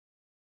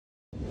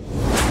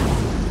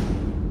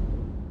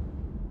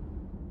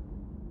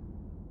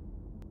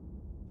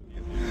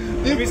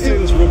Let me say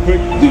this real quick.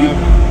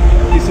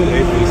 He said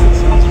atheist. That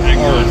sounds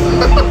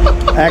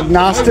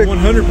agnostic. I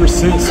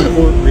 100%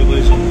 support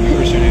religion and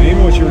Christianity.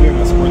 Even what you were doing,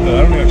 I support that.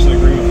 I don't actually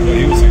agree with what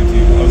he was saying to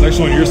you. I was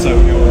actually on your side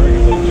when you were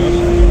arguing with Josh.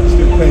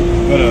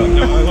 But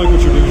no, I like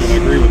what you're doing and I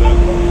agree with that.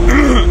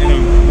 And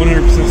I'm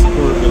 100%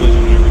 support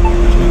religion and everything.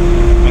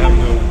 I have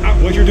no.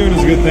 What you're doing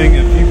is a good thing.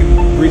 If you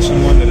can reach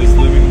someone that is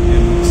living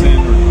in sin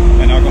or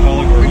an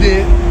alcoholic or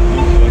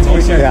that's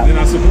also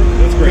then I support it.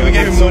 That's great. We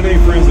gave him so many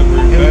friends that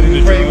were bad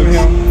into drugs,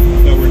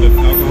 that were into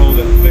alcohol,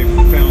 that they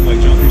found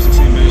like John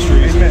 3:16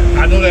 ministries. Amen.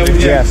 I know that.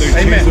 They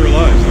changed their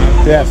lives.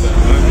 Yes. I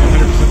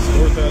 100%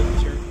 support that.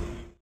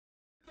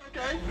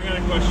 Okay. I got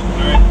a question.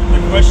 All right. The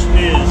question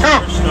is,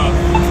 first off,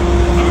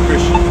 I'm a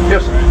Christian.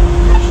 Yes, sir.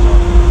 First off.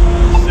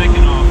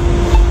 Second off,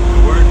 the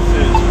word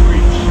says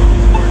preach.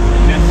 The word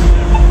is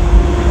necessary.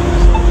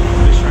 So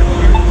this right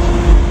here.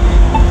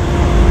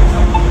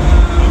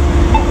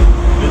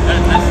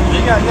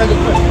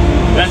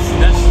 That's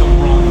the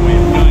wrong way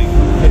of doing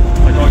it.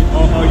 Like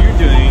all you're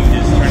doing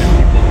is turning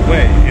people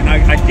away. And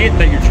I get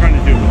that you're trying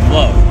to do it with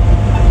love.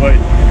 But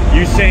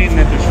you saying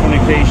that there's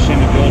fornication,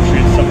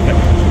 adultery, and stuff like that,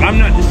 I'm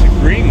not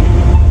disagreeing with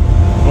you.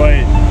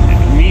 But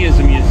me as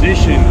a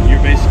musician, you're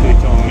basically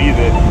telling me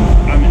that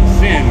I'm in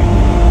sin,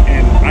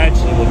 and I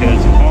actually look at it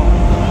as a calling.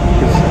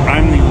 Because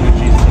I'm the only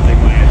Jesus that they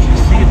might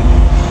actually see it.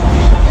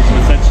 So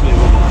it's actually a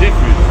little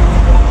different.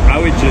 I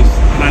would just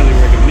highly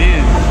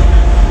recommend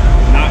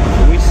not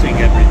voicing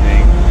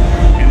everything,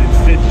 and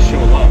instead just show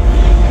love.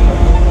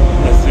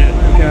 That's it.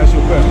 Can I ask you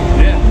a question?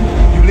 Yeah.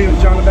 You believe in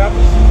John the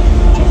Baptist?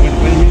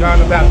 John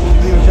the Baptist. You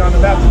believe in John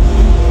the Baptist?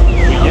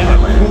 Yeah.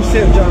 Who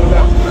sent John the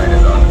Baptist?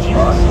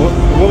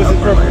 What was his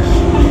purpose?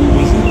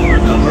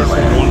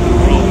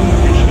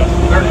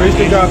 Preach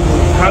the gospel.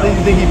 How do you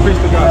think he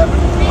preached the gospel?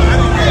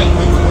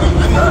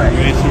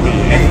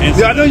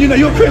 I know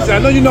you're a Christian. I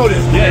know you know this.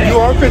 You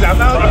are a Christian. I'm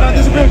not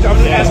disagreeing with you. I'm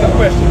just asking a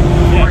question.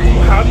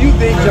 How do you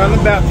think John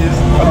the Baptist,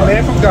 a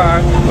man from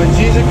God, when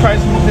Jesus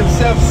Christ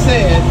himself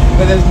said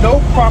that there's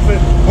no prophet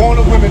born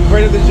of women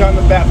greater than John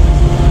the Baptist?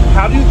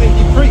 How do you think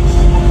he preached?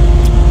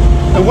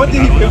 And what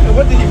did he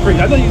preach?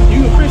 I know you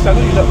a Christian. I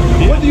know you know.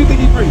 What do you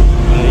think he preached?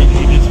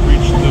 He just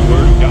preached the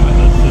word of God.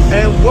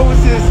 And what was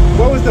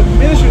the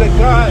ministry that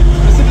God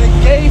specifically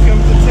gave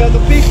him to tell the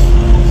people?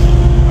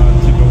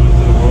 To go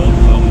into the world,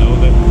 they'll know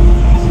that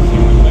this is the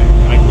only way.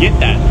 I get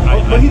that.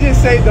 But he didn't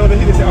say though that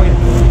he didn't say. Okay.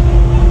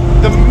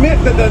 The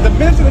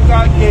ministry that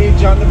God gave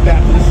John the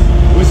Baptist,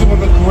 which is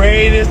one of the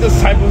greatest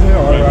disciples there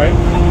are, right?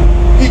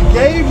 He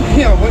gave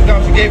him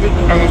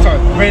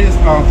greatest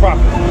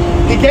prophet.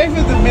 He gave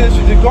him the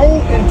ministry to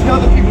go and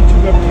tell the people to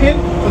repent,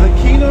 for the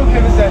kingdom of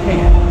heaven is at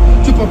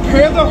hand, to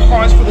prepare their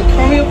hearts for the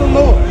coming of the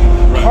Lord.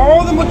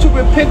 Call them to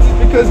repentance,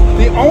 because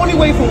the only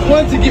way for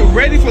one to get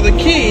ready for the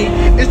King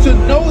is to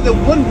know that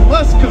one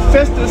must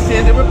confess their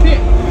sin and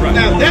repent.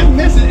 Now that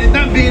message is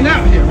not being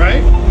out here,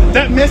 right?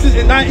 That message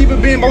is not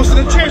even being most of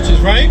the churches,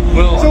 right?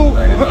 Well, so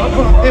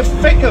if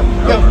faith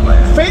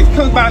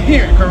comes by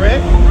hearing,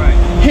 correct? Right.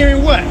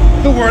 Hearing what?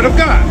 The word of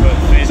God. But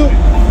the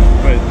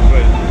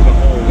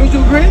whole. Don't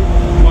you agree?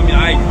 Well, I mean,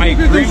 I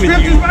agree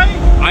with you. Right?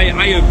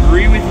 I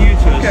agree with you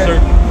to a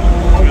certain.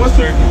 What's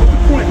the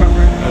point, my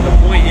friend? The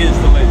point is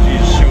to let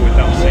Jesus show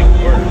without saying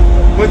a word.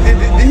 But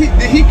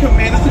did he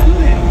command us to do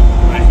that?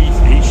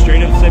 He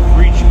straight up said,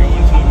 preach, go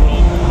into the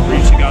world,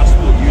 preach the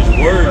gospel, use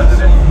words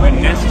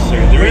when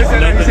necessary. There's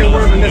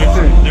nothing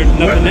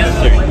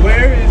necessary.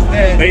 Where is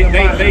that?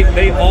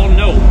 They all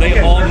know. They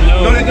all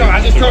know. No.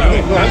 I just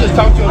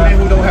talked to a man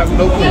who don't have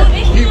no clue.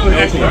 He was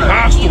actually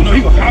hostile. No,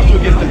 he was hostile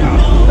against the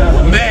gospel.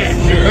 Man,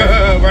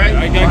 right?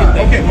 I get that.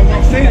 Okay, but what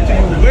I'm saying to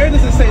you, where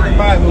does it say in the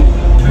Bible,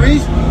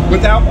 preach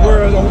without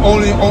words,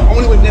 only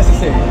when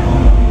necessary?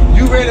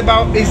 You read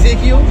about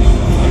Ezekiel?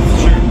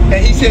 Sure. And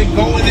he said,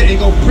 go in there and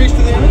go preach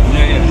to them.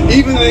 Yeah.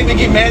 Even though they may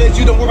get mad at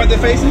you, don't worry about their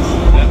faces.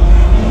 Yeah.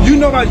 You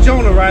know about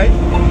Jonah, right?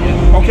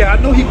 Yeah. Okay, I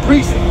know he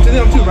preached to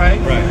them too, right?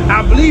 Right.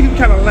 I believe him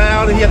kind of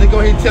loud, and he had to go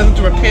ahead and tell them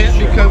to repent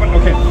because.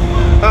 Okay.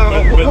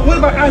 What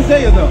about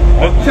Isaiah though?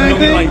 Same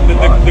thing. Like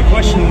the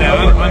question that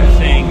I'm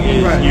saying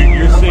is,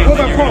 you're saying that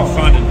you're going to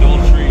find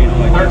adultery and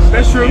like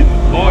that's true.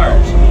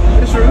 Bars.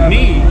 That's true.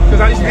 Me,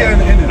 because I used to be in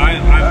the.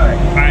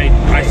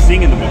 I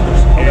sing in the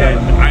bars,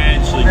 and I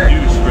actually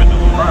do spread the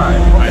word.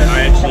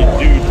 I actually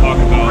do talk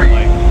about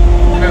like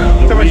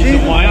the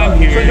reason why I'm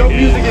here. So your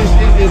music is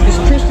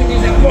Christian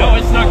music? No,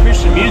 it's not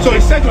Christian music. So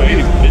it's secular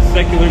music. It's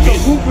secular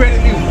music. So who created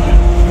music?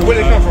 Where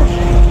did it come from?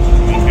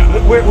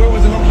 Where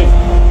was it located?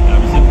 I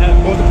was in heaven.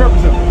 What was the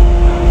purpose of it?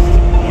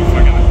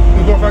 Glorify God.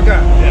 To glorify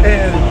God. Yeah.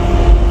 And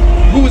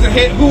who was the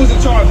head? Who was in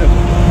charge of it?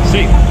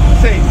 Satan.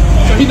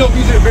 So he knows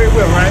music very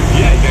well, right?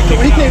 Yeah. So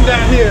when he came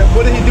down here,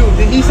 what did he do?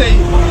 Did he say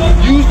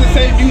use the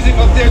same music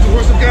up there to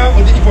worship God,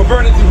 or did he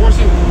pervert it to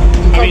worship?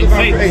 Satan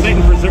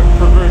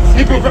perverts.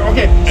 He perverts.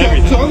 Okay.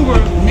 So in other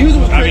words, music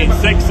was created.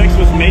 Sex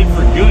was made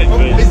for good.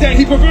 But Exactly.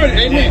 He perverted.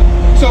 Amen.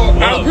 So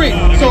I agree.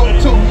 So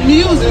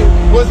music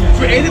was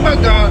created by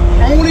God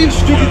only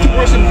strictly to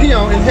worship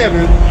Him in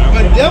heaven.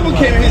 But the devil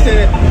came and he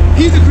said,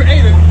 He's the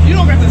creator. You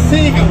don't got to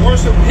sing and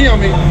worship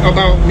him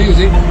about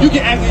music. You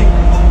can actually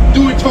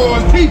do it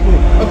towards people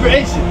of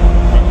creation.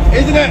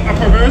 Isn't that a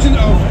perversion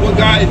of what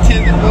God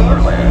intended for?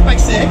 Like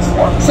sex.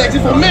 Sex is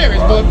for marriage,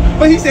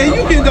 but he said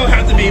you can don't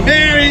have to be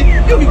married.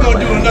 You can go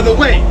do it another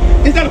way.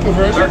 Is that a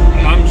perversion?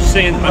 I'm just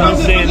saying. I'm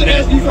saying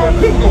that.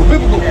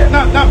 Biblical,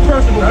 not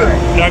personal,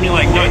 biblical. I mean,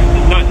 like,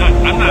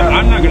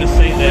 I'm not gonna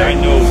say that I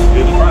know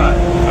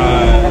biblically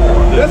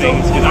the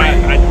things, because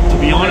to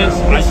be honest,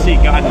 I see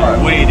God in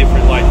a way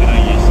different light than I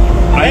used to.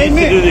 I used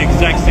to do the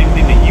exact same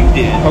thing that you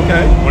did.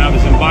 Okay. When I was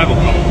in Bible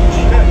college.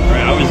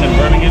 Right. I was in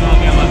Birmingham,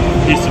 Alabama.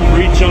 Used to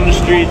preach on the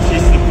streets.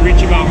 Used to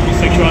preach about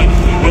homosexuality.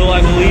 Will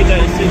I believe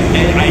that it's sin?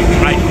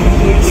 I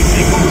completely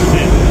think it's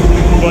sin.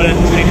 But at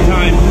the same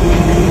time,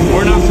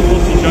 we're not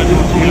supposed to judge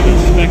unless we have a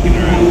speck in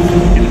our eye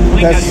and a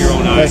blink out of your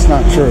own eye. That's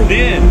not true.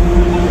 Then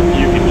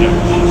you can judge.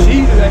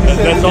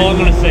 That's all I'm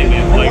gonna say,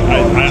 man. Like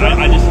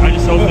I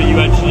just hope that you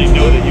actually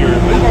know that you're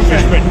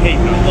spreading hate,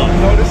 not love.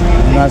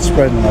 I'm not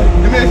spreading hate.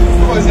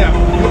 For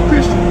example, you're a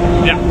Christian.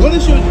 Yeah. What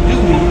is your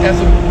duty as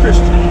a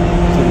Christian?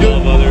 To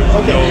love others.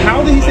 Okay.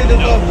 How did he say to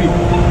love people?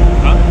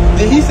 Huh?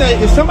 Did he say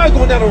if somebody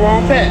going down the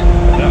wrong path?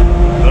 No.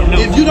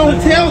 If you don't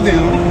tell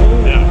them.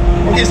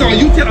 Okay, so are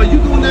you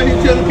going down here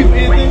telling people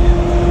anything?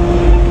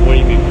 What do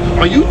you mean?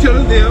 Are you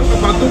telling them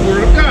about the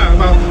Word of God,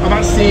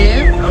 about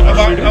sin,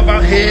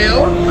 about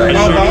hell,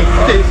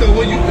 okay? So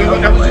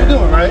that's what you're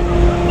doing, right?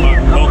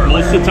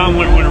 Most of the time,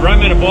 when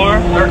I'm at a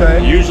bar,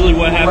 usually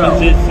what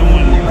happens is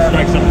someone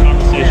strikes up a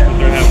conversation, but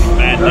they're having a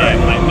bad day.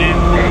 I'm like, man,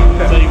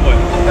 I'll tell you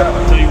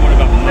what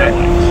about my life,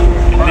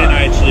 and then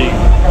I actually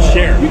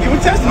share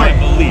my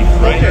belief,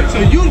 right? Okay, so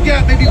you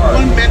got maybe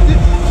one method.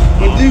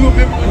 But do you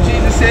remember what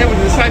Jesus said when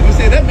the disciples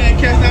said that man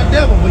cast out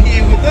devil, but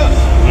he ain't with us?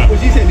 But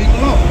he said, leave him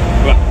alone.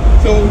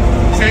 So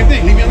same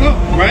thing, leave me alone,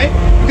 right?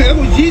 Because that's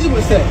what Jesus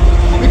would say.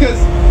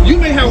 Because you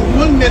may have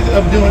one method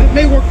of doing it,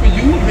 may work for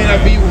you, it may not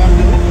be what I'm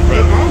doing.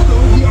 But also,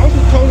 he also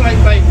told like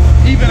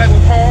even like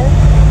with Paul,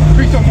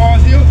 preach on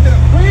Mars Hill,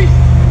 preach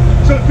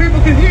so that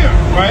people can hear,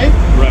 right?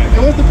 Right.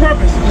 And what's the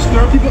purpose? To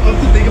stir people up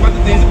to think about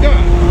the things of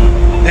God.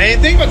 They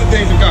ain't think about the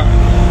things of God.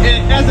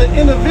 And as an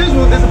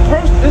individual, there's a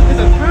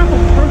time for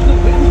personal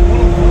witness,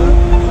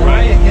 one-on-one,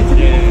 right?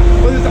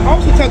 But there's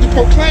also time to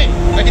proclaim,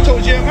 like he told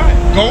Jeremiah,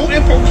 go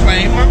and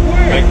proclaim my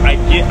word. I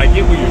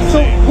get what you're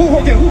saying. So who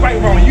right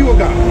or wrong, you or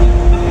God?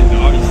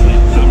 Obviously.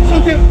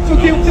 So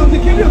can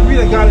we agree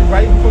that God is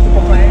right? We're supposed to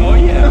proclaim? Oh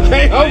yeah.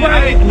 Okay. All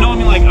right. No, I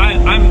mean like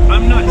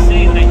I'm not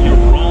saying that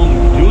you're wrong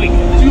doing it.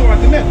 So you don't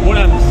have to admit.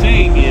 What I'm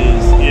saying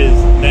is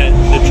that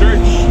the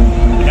church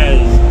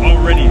has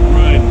already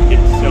ruined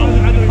itself.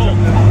 And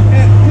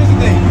here's the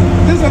thing.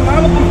 There's a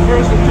lot of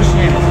perversion of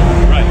Christianity.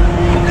 Right.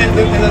 And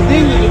the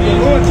thing that the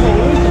Lord told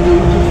us to do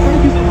is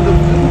focus on the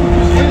biblical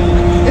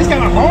Christianity. It's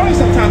kind of hard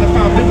sometimes to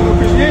find biblical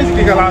Christianity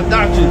because got a lot of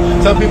doctrine.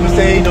 Some people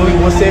say, he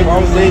was saved,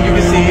 always saved, you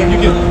can see him,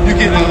 you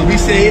can be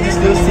saved and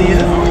still see it,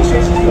 all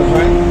sorts of stuff,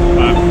 right?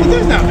 But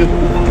that's not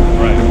biblical.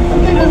 Right.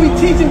 Okay, but we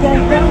teach it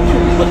wrong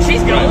doctrine. Look,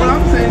 she's got what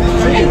I'm saying is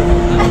right here.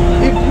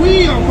 If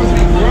we are supposed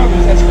to be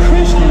brothers as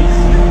Christians,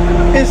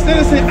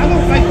 instead of saying, I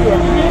don't like your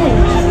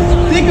approach,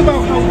 think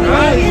about how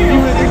God is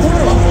viewing the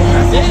world.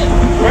 That's it.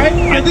 Right?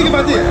 And think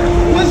about this.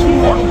 What's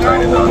what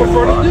God would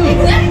prefer to do?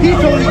 He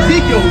told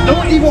Ezekiel,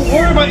 don't even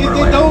worry about if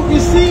they don't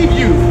receive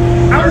you.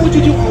 I want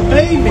you to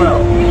obey me.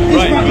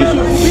 It's my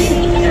issue of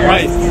obedience.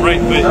 Right.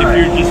 But if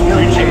you're just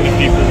preaching to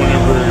people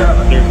whenever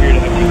they're here to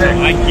have a good time,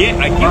 I get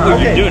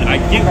what you're doing. I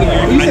get what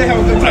you're doing. You say have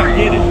a good time. I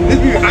get it.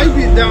 I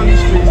be down these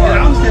streets and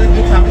I was having a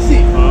good time to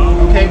see.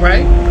 Okay,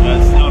 right?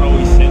 That's not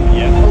always sin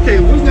yet.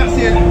 Okay, what's not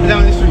sin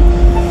down the streets?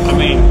 I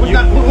mean, what's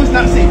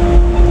not sin?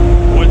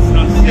 What's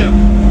not sin? Yeah.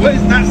 What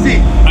is not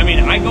sin? I mean,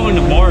 I go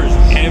into bars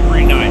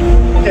every night.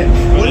 Okay.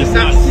 What is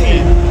not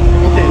sin?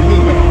 Okay,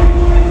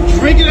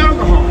 drinking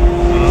alcohol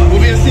will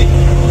be a sin.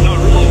 Not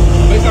really.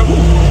 Based on who?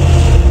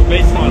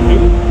 Based on who?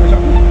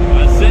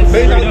 I said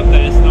straight up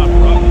that it's not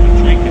wrong.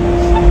 Drinking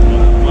is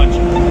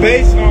munching.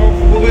 Based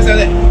on what was that?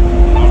 I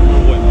don't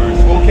remember what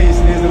verse. Okay, so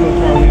there's a little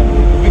problem.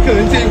 Because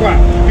I'll tell you why.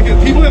 Because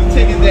people have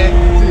taken that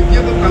to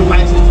give them a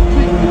license to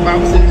drink. The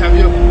Bible said have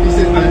your. He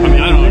said. I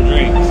mean, I don't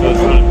drink, so it's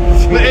not.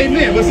 But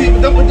amen. But see,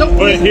 don't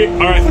here, all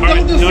right,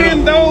 don't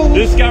defend those.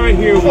 This guy right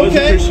here was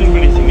a Christian,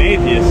 but he's an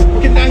atheist.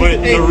 Okay, now but he's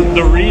an atheist.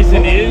 The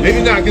reason is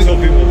maybe not because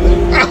some people.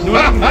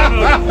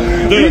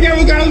 No. You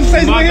got to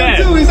say something him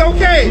too. It's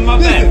okay.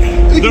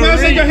 Listen, can I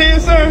shake your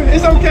hand, sir?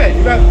 It's okay.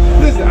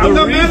 Listen, I'm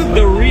not mad.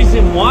 The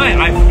reason why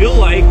I feel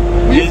like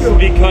is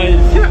because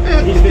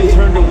he's been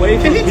turned away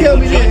from. Can he tell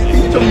me this?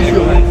 Can you tell me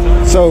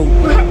this?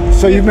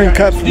 So you've been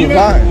cut from the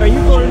vine. Are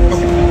you for this?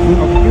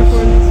 You're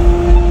for this?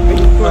 Are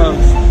you for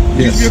this?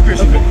 You used to be a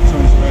Christian, right?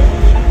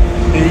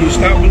 And you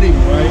stopped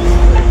believing, right?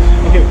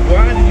 Okay,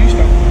 why did you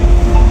stop?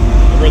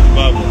 I read the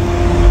Bible.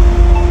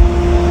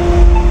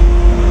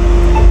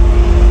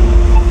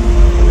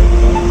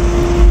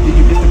 Did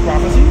you miss the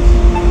prophecies?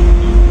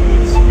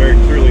 It's very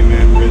clearly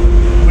man-written.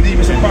 But did you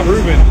miss the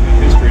prophecies? Proven in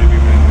history to be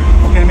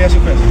man-written. Okay, let me ask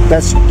you a question.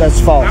 That's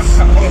false.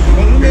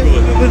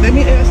 Let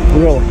me ask you.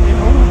 Really?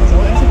 Hold on,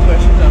 I'll ask you a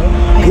question.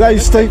 Because I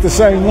used to think the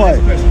same way.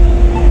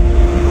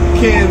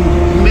 Can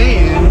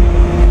man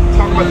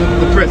talk about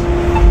the present?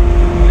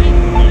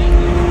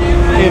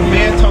 Can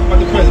man talk about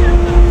the present?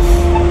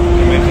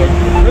 Can man talk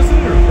about the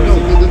president or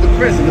president? No, the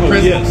present. The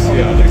present. Yes,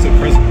 yeah, I think it's the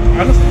president.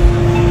 I understand.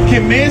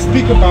 Can man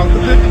speak about the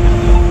present?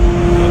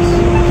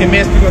 Can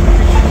man speak about the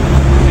future?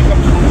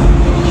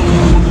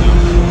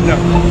 No.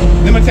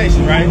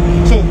 Limitation, right?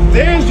 So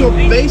there's your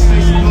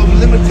basis of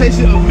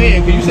limitation of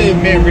man. Because you say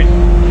man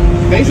written.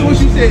 Based on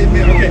what you said,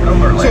 man, okay.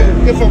 So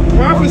if a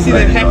prophecy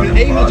that happened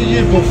 800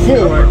 years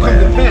before come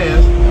to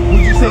pass,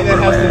 would you say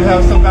that has to have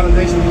some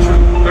validation of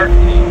truth?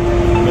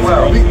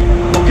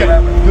 Okay,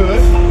 good.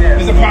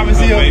 It's a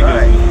prophecy of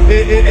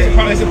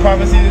it's a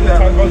prophecy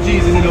that talks about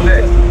Jesus in the Old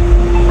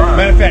Testament.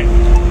 Matter of fact,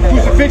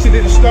 crucifixion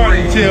didn't start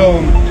until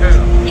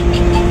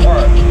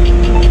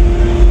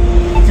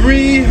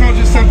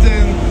 300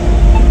 something,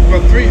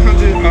 about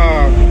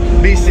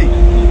 300 BC.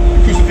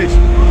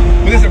 Crucifixion.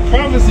 But there's a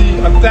prophecy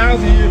 1,000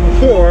 years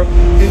before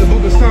in the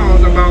book of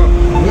Psalms about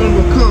one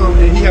will come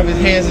and he have his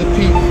hands and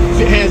feet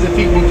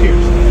be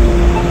pierced.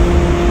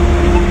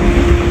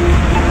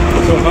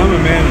 So if I'm a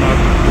man and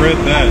I've read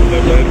that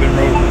had been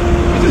wrote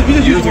We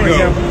just use one ago,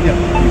 example.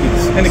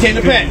 Yeah. And it came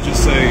to pass. You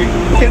just say,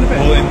 Came to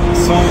pass. well, in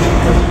Psalms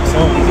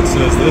it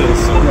says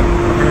this, so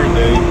current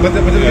day. But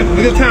look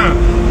at the time.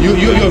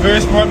 You're a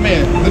very smart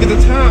man. Look at the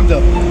time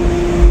though.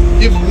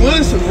 If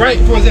one's right,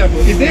 for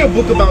example, is there a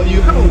book about you?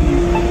 How old are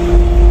you?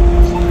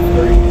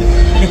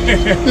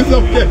 It's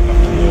okay.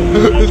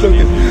 It's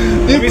okay.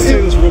 Let me say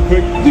this real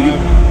quick.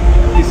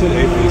 He said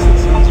atheist. That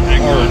sounds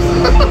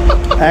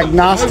hard.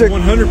 Agnostic. I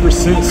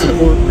 100%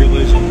 support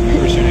religion,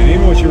 Christianity.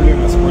 Even what you were doing,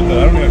 I support that.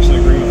 I don't actually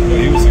agree with what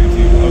he was saying to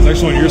you. I was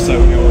actually on your side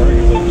when you were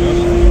arguing.